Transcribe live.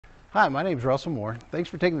Hi, my name is Russell Moore. Thanks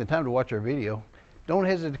for taking the time to watch our video. Don't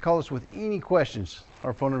hesitate to call us with any questions.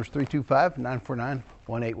 Our phone number is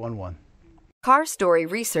 325-949-1811. Car Story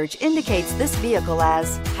research indicates this vehicle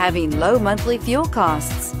as having low monthly fuel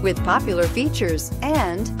costs with popular features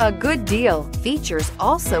and a good deal. Features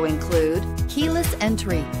also include keyless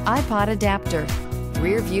entry, iPod adapter,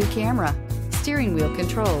 rear view camera, steering wheel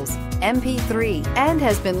controls, MP3, and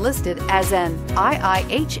has been listed as an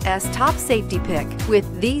IIHS top safety pick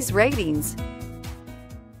with these ratings.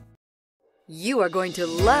 You are going to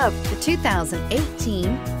love the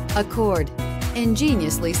 2018 Accord.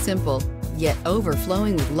 Ingeniously simple, yet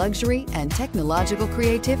overflowing with luxury and technological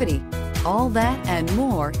creativity. All that and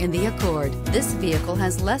more in the Accord. This vehicle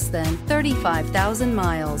has less than 35,000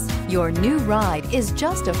 miles. Your new ride is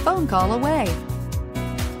just a phone call away.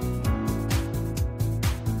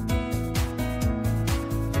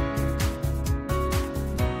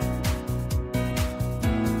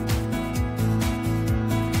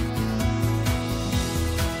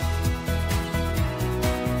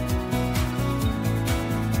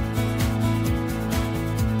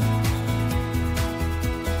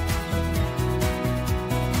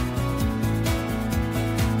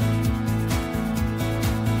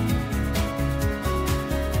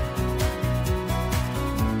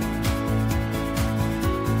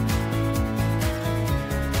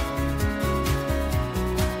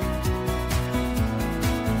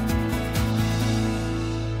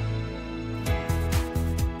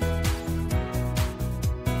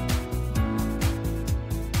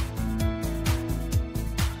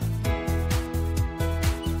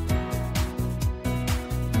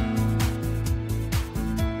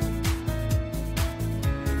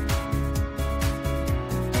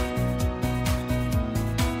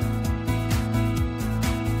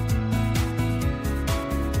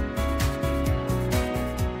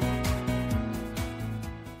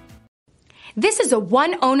 This is a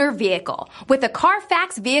one-owner vehicle with a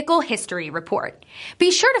Carfax Vehicle History Report.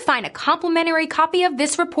 Be sure to find a complimentary copy of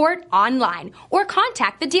this report online or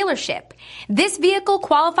contact the dealership. This vehicle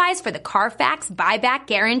qualifies for the Carfax Buyback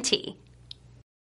Guarantee.